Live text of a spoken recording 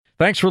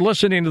Thanks for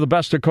listening to the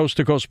Best of Coast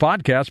to Coast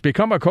podcast.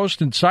 Become a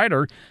Coast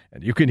Insider,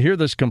 and you can hear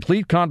this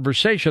complete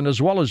conversation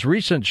as well as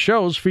recent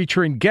shows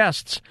featuring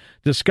guests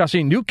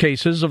discussing new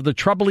cases of the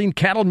troubling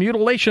cattle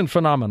mutilation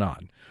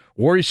phenomenon,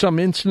 worrisome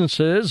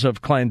instances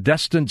of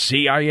clandestine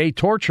CIA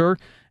torture,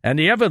 and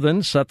the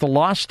evidence that the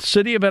lost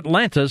city of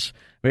Atlantis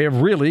may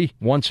have really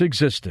once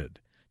existed.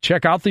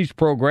 Check out these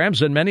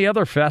programs and many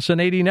other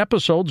fascinating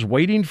episodes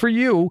waiting for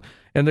you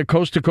in the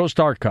Coast to Coast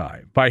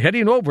archive by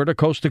heading over to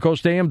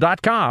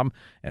coasttocoastam.com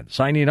and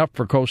signing up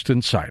for Coast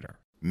Insider.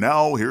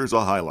 Now here's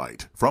a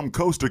highlight from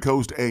Coast to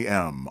Coast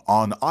AM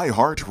on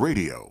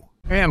iHeartRadio.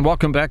 And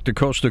welcome back to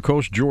Coast.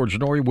 George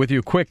Noory with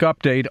you. Quick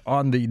update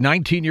on the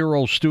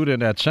 19-year-old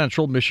student at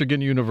Central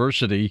Michigan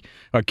University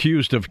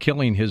accused of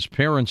killing his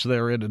parents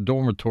there in a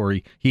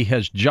dormitory. He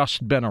has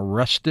just been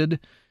arrested.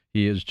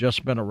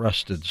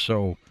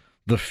 So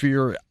the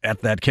fear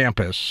at that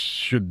campus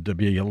should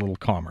be a little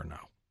calmer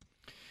now.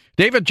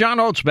 David John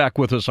Oates back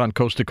with us on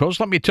Coast to Coast.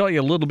 Let me tell you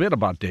a little bit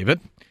about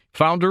David.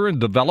 Founder and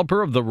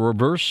developer of the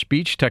reverse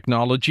speech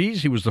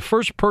technologies. He was the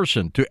first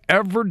person to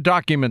ever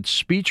document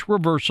speech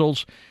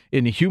reversals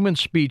in human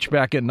speech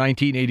back in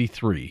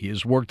 1983. He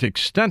has worked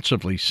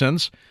extensively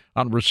since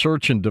on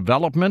research and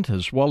development,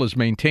 as well as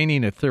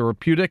maintaining a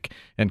therapeutic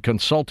and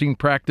consulting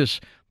practice.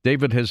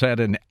 David has had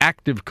an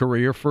active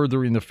career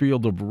furthering the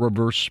field of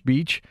reverse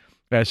speech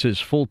as his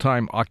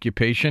full-time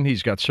occupation.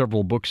 He's got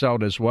several books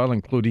out as well,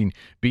 including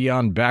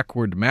Beyond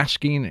Backward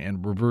Masking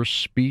and Reverse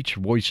Speech,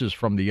 Voices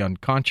from the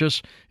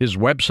Unconscious. His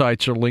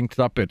websites are linked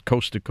up at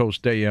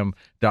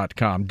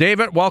coasttocoastam.com.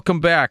 David, welcome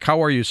back.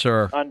 How are you,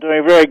 sir? I'm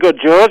doing very good,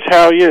 George.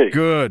 How are you?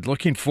 Good.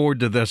 Looking forward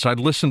to this. I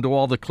listened to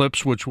all the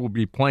clips, which we'll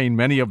be playing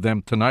many of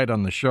them tonight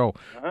on the show.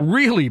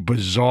 Really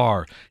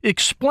bizarre.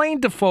 Explain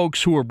to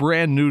folks who are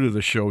brand new to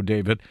the show,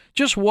 David,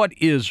 just what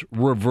is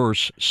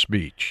reverse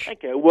speech?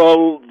 Okay,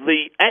 well,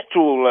 the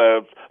actual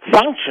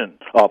function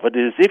of it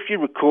is if you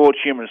record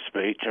human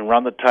speech and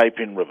run the tape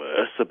in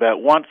reverse,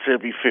 about once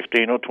every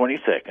 15 or 20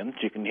 seconds,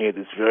 you can hear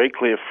this very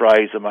clear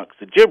phrase amongst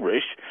the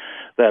gibberish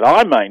that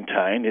I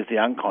maintain is the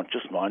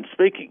unconscious mind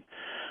speaking.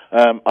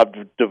 I've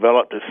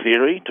developed a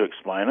theory to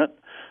explain it.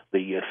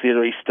 The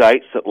theory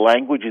states that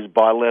language is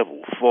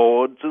bilevel,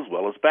 forwards as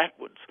well as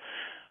backwards.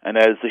 And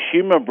as the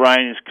human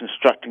brain is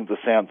constructing the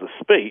sounds of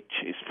speech,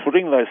 it's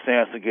putting those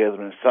sounds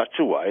together in such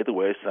a way that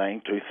we're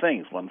saying two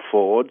things, one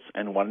forwards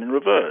and one in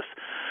reverse.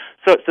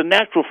 So it's the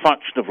natural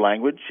function of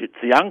language.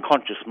 It's the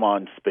unconscious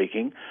mind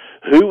speaking.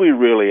 Who we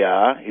really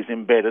are is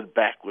embedded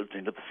backwards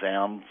into the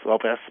sounds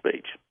of our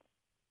speech.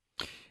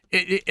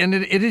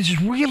 It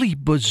is really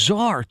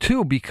bizarre,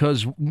 too,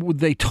 because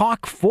they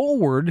talk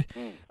forward,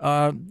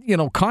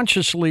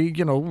 consciously,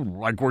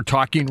 like we're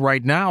talking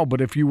right now.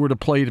 But if you were to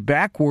play it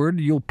backward,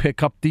 you'll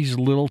pick up these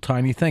little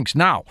tiny things.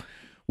 Now,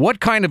 what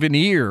kind of an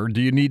ear do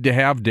you need to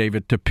have,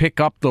 David, to pick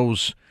up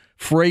those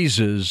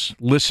phrases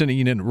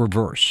listening in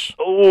reverse?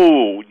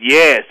 Oh,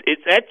 yes.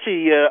 It's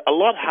actually a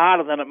lot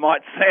harder than it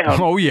might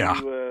sound. Oh, yeah.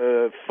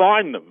 To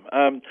find them.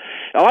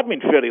 I've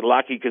been fairly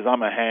lucky because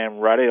I'm a ham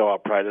radio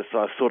operator, so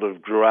I sort of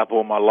grew up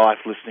all my life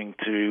listening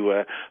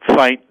to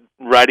faint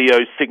radio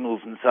signals,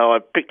 and so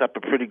I've picked up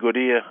a pretty good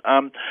ear.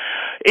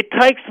 It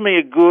takes me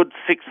a good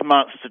 6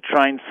 months to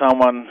train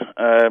someone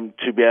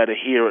to be able to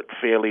hear it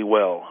fairly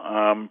well.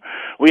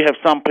 We have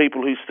some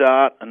people who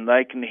start and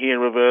they can hear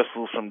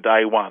reversals from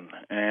day one,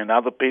 and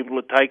other people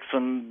it takes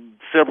them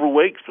several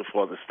weeks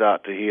before they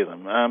start to hear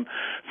them.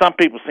 Some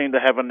people seem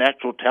to have a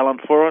natural talent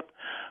for it.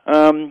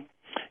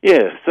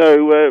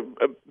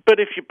 But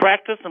if you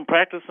practice and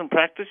practice and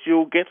practice,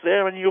 you'll get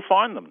there and you'll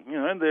find them.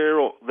 They're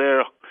all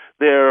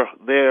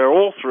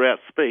throughout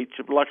speech,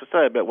 like I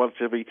say, about once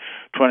every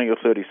 20 or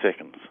 30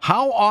 seconds.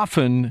 How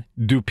often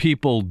do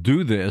people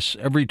do this?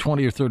 Every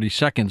 20 or 30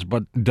 seconds,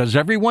 but does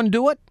everyone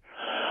do it?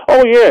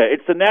 Oh, yeah,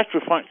 it's the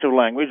natural function of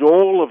language.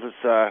 All of us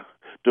are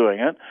doing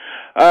it.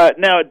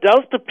 Now, it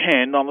does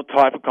depend on the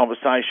type of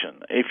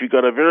conversation. If you've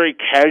got a very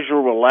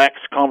casual,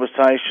 relaxed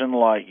conversation,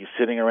 like you're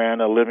sitting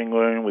around a living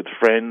room with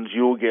friends,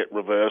 you'll get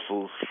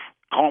reversals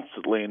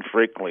constantly and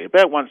frequently.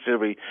 About once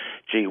every,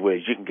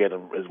 you can get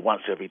as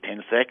once every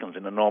 10 seconds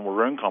in a normal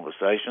room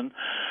conversation.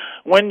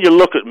 When you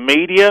look at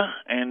media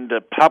and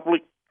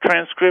public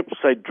transcripts,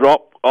 they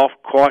drop off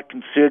quite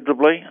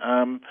considerably.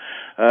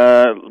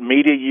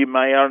 Media, you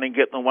may only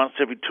get them once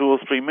every 2 or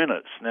 3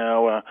 minutes.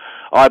 Now,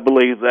 I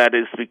believe that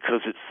is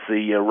because it's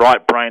the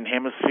right brain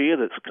hemisphere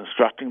that's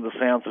constructing the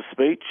sounds of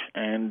speech,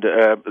 and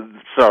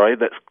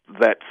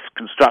that's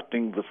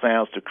constructing the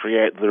sounds to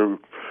create the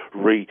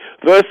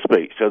reverse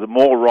speech. So the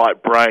more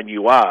right brain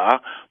you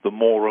are, the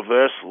more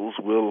reversals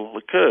will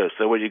occur.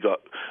 So when you've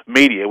got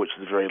media, which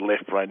is a very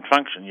left brain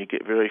function, you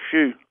get very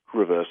few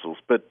reversals.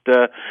 But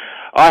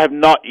I have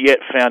not yet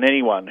found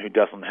anyone who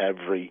doesn't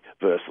have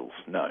reversals,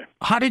 no.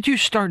 How did you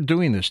start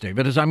doing this,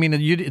 David?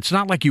 It's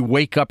not like you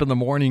wake up in the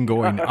morning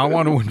going, I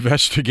want to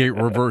investigate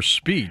reverse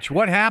speech.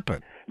 What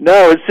happened?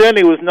 No, it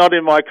certainly was not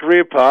in my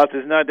career path.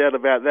 There's no doubt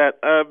about that.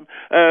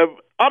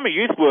 I'm a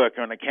youth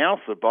worker and a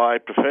counsellor by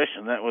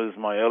profession. That was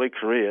my early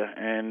career,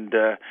 and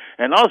I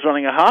was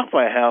running a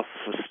halfway house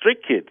for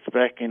street kids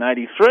back in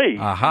 '83.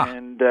 Uh-huh.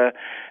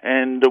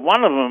 And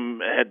one of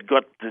them had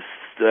got this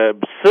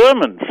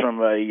sermon from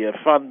a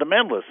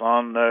fundamentalist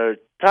on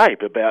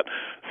tape about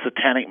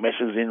satanic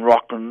messages in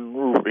rock and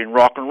roll.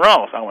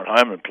 So I went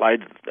home and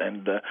played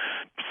and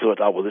thought,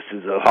 oh well, this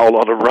is a whole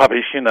lot of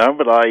rubbish, you know.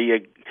 But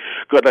I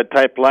got that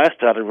tape player,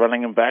 started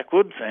running them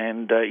backwards,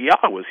 and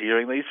I was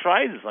hearing these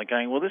phrases. I'm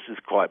going, well, this is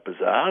quite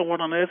bizarre. What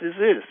on earth is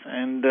this?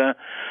 And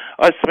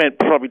I spent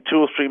probably 2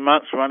 or 3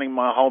 months running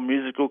my whole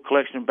musical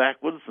collection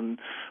backwards and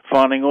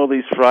finding all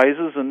these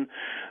phrases, and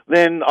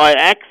then I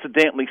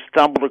accidentally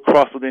stumbled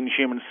across Within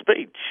Human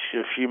Speech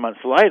a few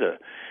months later.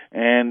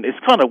 And it's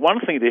kind of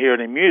one thing to hear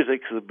it in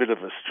music, it's a bit of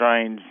a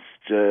strange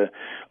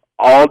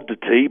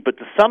oddity, but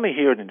to suddenly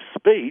hear it in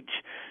speech,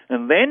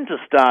 and then to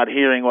start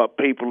hearing what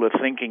people are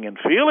thinking and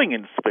feeling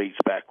in speech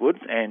backwards,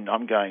 and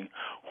I'm going,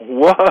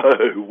 whoa,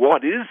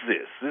 what is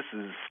this? This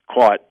is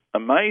quite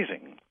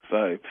amazing.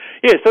 So,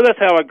 yeah, so that's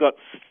how I got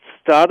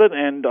started,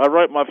 and I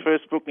wrote my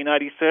first book in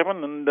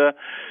 '87 and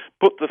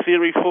put the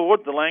theory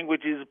forward. The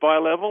language is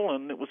bi-level,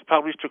 and it was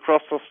published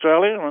across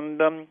Australia,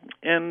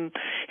 and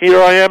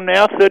here I am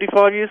now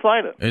 35 years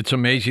later. It's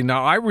amazing.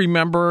 Now, I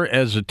remember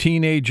as a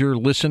teenager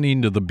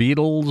listening to the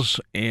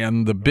Beatles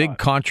and the big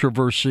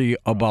controversy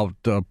about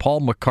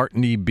Paul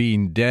McCartney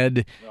being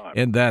dead,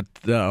 and that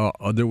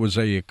there was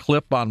a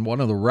clip on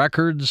one of the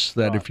records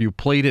that if you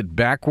played it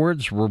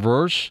backwards,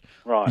 reverse,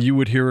 you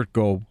would hear it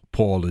go,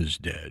 Paul is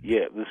dead.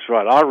 Yeah, that's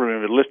right. I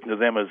remember listening to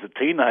them as a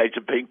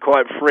teenager, being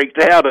quite freaked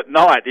out at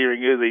night,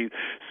 hearing the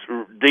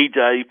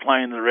DJ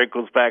playing the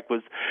records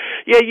backwards.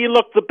 Yeah,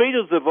 look, the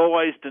Beatles have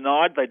always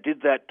denied they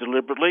did that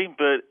deliberately,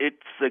 but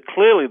it's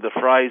clearly the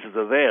phrases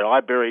are there.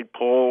 I buried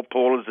Paul,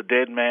 Paul is a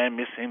dead man,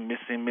 miss him,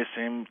 miss him, miss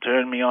him,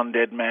 turn me on,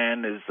 dead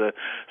man, is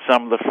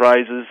some of the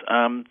phrases.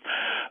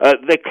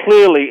 They're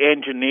clearly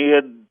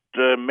engineered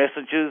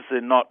messages.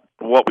 They're not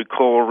what we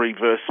call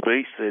reverse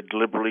speech. They're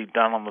deliberately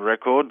done on the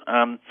record.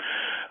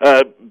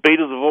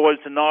 Beatles have always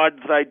denied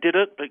they did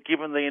it, but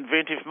given the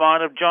inventive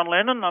mind of John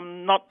Lennon,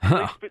 I'm not the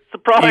least bit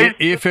surprised.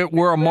 If it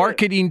were a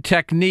marketing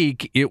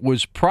technique, it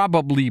was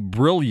probably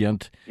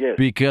brilliant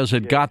because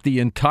it got the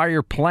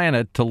entire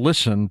planet to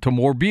listen to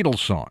more Beatles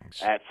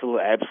songs.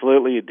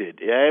 Absolutely it did.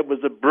 Yeah, it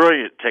was a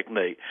brilliant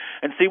technique.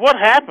 And see, what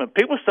happened,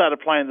 people started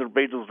playing the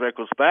Beatles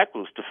records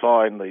backwards to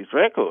find these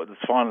records,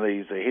 find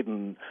these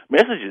hidden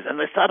messages, and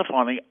they started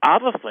finding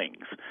other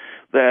things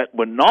that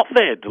were not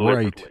there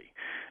deliberately. Right.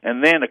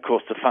 And then, of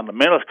course, the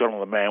fundamentalists got on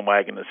the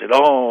bandwagon and said,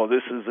 oh,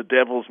 this is the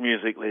devil's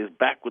music, there's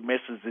backward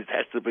messages, it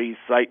has to be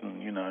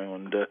Satan, you know.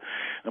 And,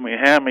 I mean,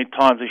 how many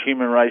times the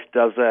human race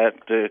does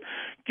that,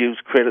 gives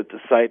credit to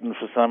Satan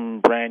for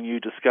some brand new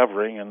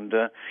discovery? And,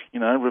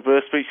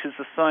 reverse speech is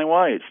the same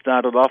way. It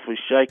started off with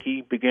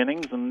shaky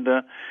beginnings and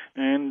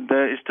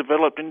it's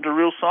developed into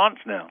real science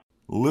now.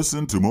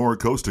 Listen to more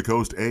Coast to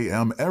Coast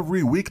AM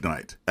every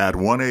weeknight at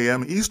 1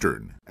 a.m.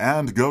 Eastern,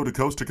 and go to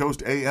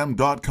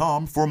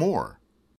coasttocoastam.com for more.